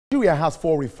Nigeria has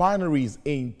 4 refineries,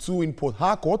 two in Port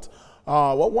Harcourt.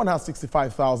 One has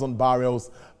 65,000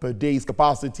 barrels per day's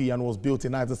capacity and was built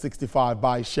in 1965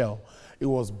 by Shell. It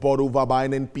was bought over by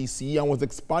an NPC and was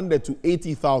expanded to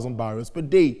 80,000 barrels per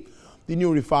day. The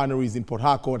new refineries in Port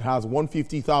Harcourt has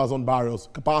 150,000 barrels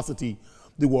capacity.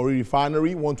 The Warri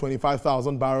Refinery,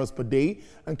 125,000 barrels per day,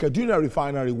 and Kaduna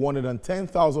Refinery,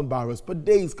 110,000 barrels per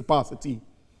day's capacity.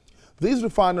 These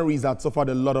refineries had suffered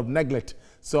a lot of neglect.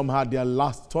 Some had their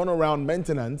last turnaround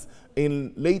maintenance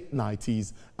in late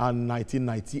 90s and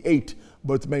 1998,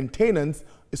 but maintenance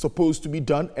is supposed to be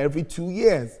done every 2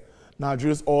 years.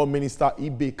 Nigeria's Oil Minister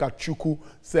Ibe Kachuku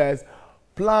says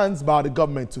plans by the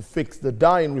government to fix the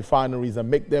dying refineries and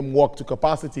make them work to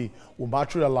capacity will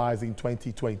materialize in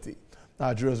 2020.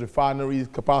 Nigeria's refinery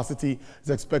capacity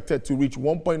is expected to reach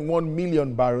 1.1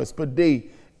 million barrels per day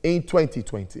in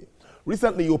 2020.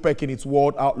 Recently, OPEC in its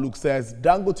World Outlook says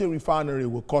Dangote Refinery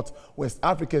will cut West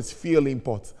Africa's fuel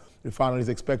imports. The refinery is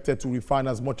expected to refine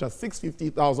as much as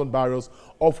 650,000 barrels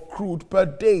of crude per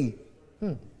day.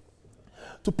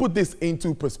 To put this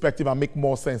into perspective and make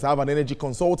more sense, I have an energy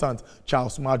consultant,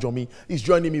 Charles Majomi. He's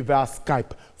joining me via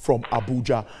Skype from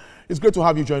Abuja. It's great to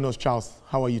have you join us, Charles.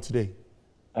 How are you today?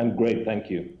 I'm great, thank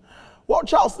you. Well,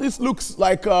 Charles, this looks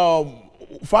like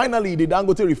finally the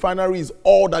Dangote Refinery is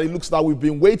all that it looks like we've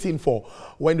been waiting for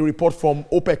when the report from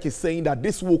OPEC is saying that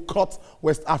this will cut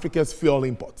West Africa's fuel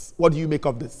imports. What do you make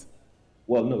of this?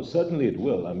 Well, no, certainly it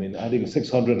will. I mean, adding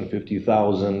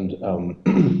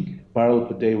 650,000 barrel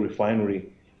per day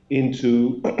refinery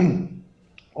into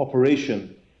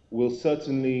operation will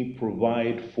certainly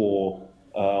provide for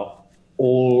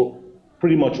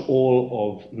pretty much all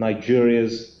of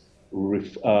Nigeria's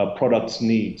products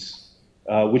needs,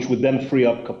 which would then free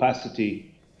up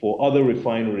capacity for other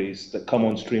refineries that come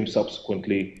on stream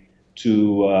subsequently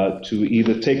to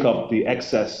either take up the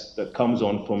excess that comes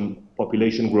on from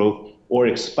population growth or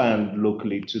expand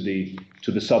locally to the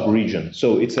sub-region.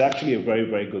 So it's actually a very,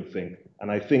 very good thing.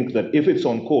 And I think that if it's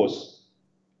on course,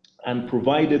 and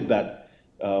provided that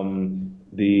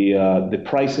the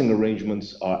pricing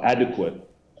arrangements are adequate,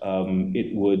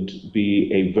 it would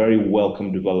be a very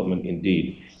welcome development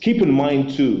indeed. Keep in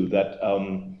mind, too, that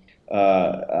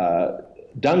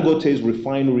Dangote's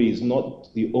refinery is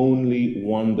not the only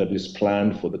one that is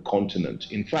planned for the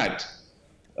continent. In fact,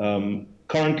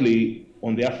 currently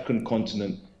on the African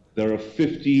continent, there are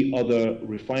 50 other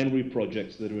refinery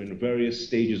projects that are in various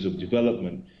stages of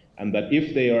development, and that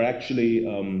if they are actually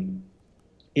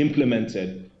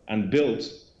implemented and built,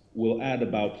 will add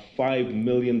about 5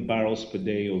 million barrels per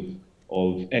day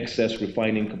of excess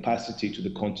refining capacity to the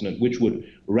continent, which would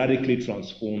radically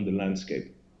transform the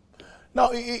landscape.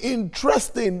 Now,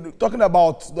 interesting, talking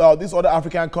about these other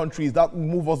African countries that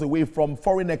move us away from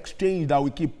foreign exchange that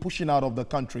we keep pushing out of the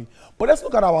country. But let's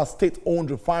look at our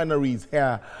state-owned refineries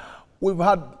here. We've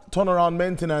had turnaround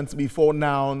maintenance before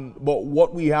now, but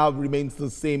what we have remains the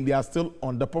same. They are still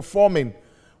underperforming.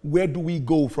 Where do we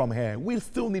go from here? We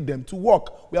still need them to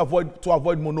work. To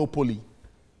avoid monopoly.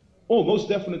 Oh, most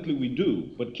definitely we do.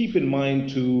 But keep in mind,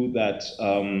 too, that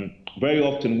very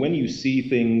often when you see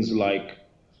things like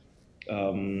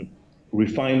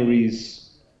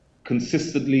refineries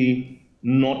consistently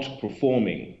not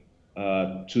performing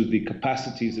to the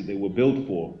capacities that they were built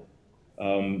for,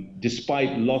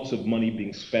 despite lots of money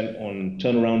being spent on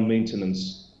turnaround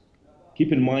maintenance,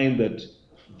 keep in mind that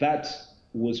that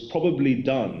was probably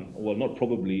done, well, not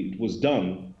probably, it was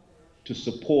done to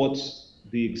support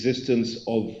the existence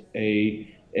of a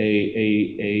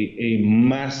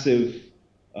massive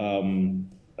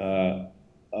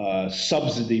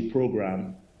subsidy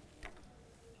program,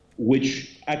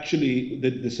 which actually,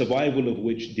 the survival of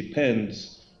which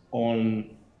depends on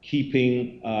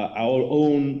keeping our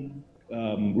own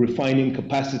refining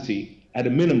capacity at a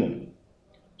minimum.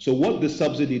 So what the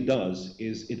subsidy does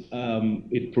is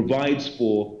it provides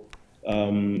for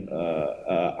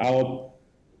our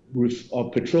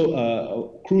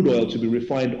crude oil to be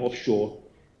refined offshore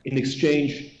in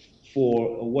exchange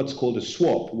for what's called a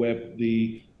swap, where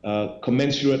the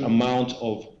commensurate amount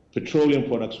of petroleum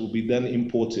products will be then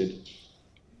imported.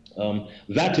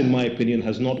 That, in my opinion,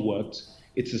 has not worked.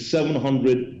 It's a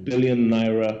 700 billion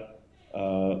naira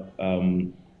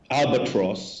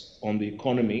albatross on the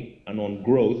economy and on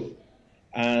growth.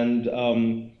 And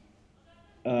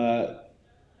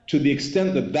to the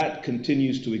extent that that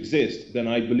continues to exist, then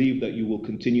I believe that you will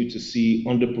continue to see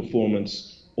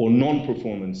underperformance or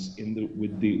non-performance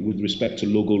with respect to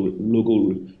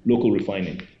local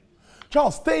refining.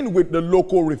 Charles, staying with the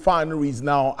local refineries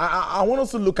now, I want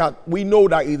us to look at, we know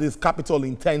that it is capital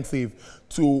intensive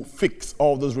to fix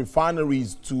all those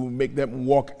refineries to make them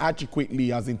work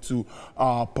adequately, as in to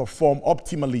perform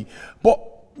optimally. But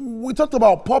we talked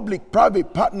about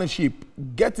public-private partnership,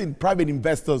 getting private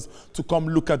investors to come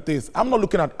look at this. I'm not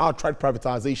looking at outright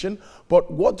privatization,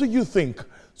 but what do you think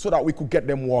so that we could get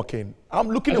them working? I'm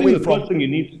looking away from... The first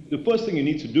thing you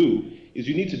need to do is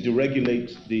you need to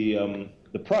deregulate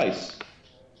the price.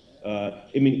 I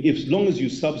mean, as long as you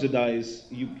subsidize,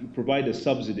 you provide a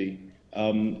subsidy,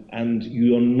 and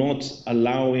you are not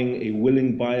allowing a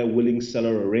willing buyer, willing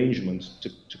seller arrangement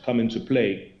to come into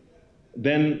play,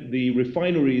 then the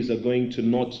refineries are going to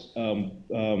not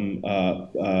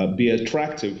be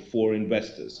attractive for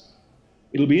investors.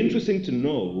 It'll be interesting to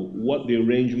know what the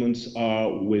arrangements are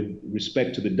with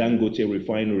respect to the Dangote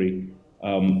refinery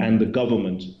and the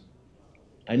government.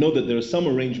 I know that there are some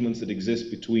arrangements that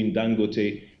exist between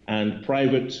Dangote and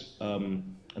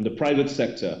the private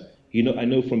sector. I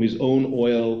know from his own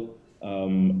oil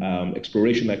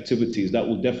exploration activities that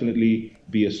will definitely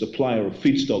be a supplier of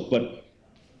feedstock. But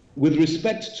with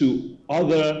respect to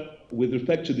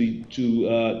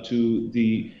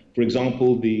for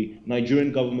example, the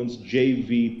Nigerian government's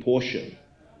JV portion,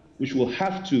 which will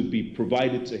have to be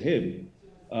provided to him,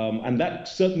 and that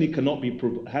certainly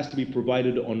has to be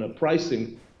provided on a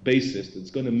pricing basis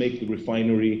that's going to make the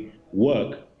refinery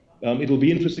work. It'll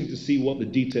be interesting to see what the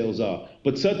details are.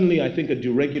 But certainly, I think a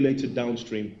deregulated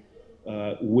downstream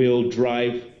will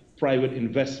drive private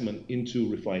investment into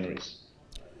refineries.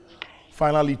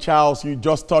 Finally, Charles, you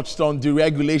just touched on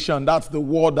deregulation. That's the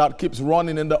word that keeps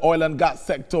running in the oil and gas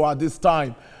sector at this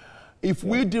time. If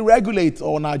we deregulate,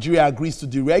 or Nigeria agrees to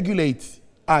deregulate,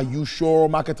 are you sure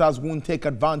marketers won't take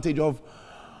advantage of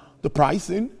the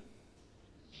pricing?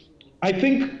 I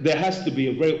think there has to be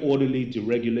a very orderly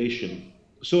deregulation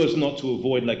so as not to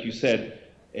avoid, like you said,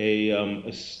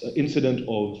 an incident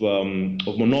of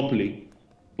monopoly,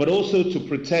 but also to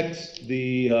protect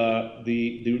the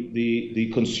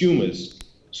consumers.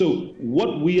 So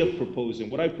what we are proposing,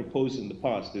 what I've proposed in the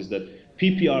past, is that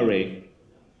PPRA,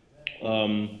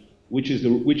 which is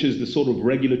the sort of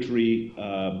regulatory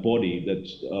body that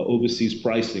oversees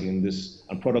pricing in this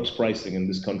and products pricing in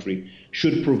this country,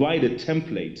 should provide a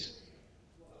template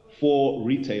for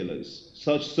retailers,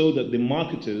 so that the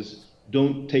marketers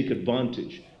don't take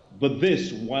advantage. But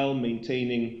this while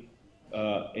maintaining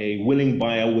a willing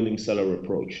buyer, willing seller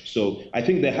approach. So I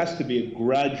think there has to be a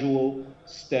gradual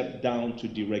step down to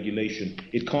deregulation.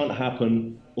 It can't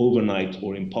happen overnight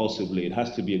or impulsively. It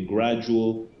has to be a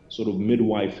gradual sort of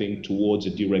midwifing towards a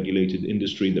deregulated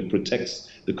industry that protects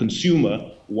the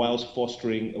consumer whilst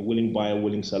fostering a willing buyer,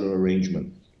 willing seller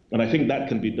arrangement. And I think that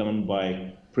can be done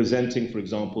by presenting, for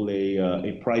example,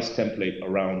 a price template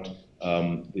around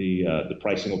the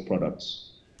pricing of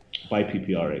products by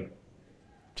PPRA.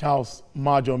 Charles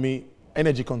Majomi,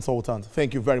 energy consultant,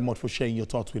 thank you very much for sharing your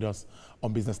thoughts with us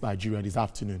on Business Nigeria this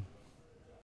afternoon.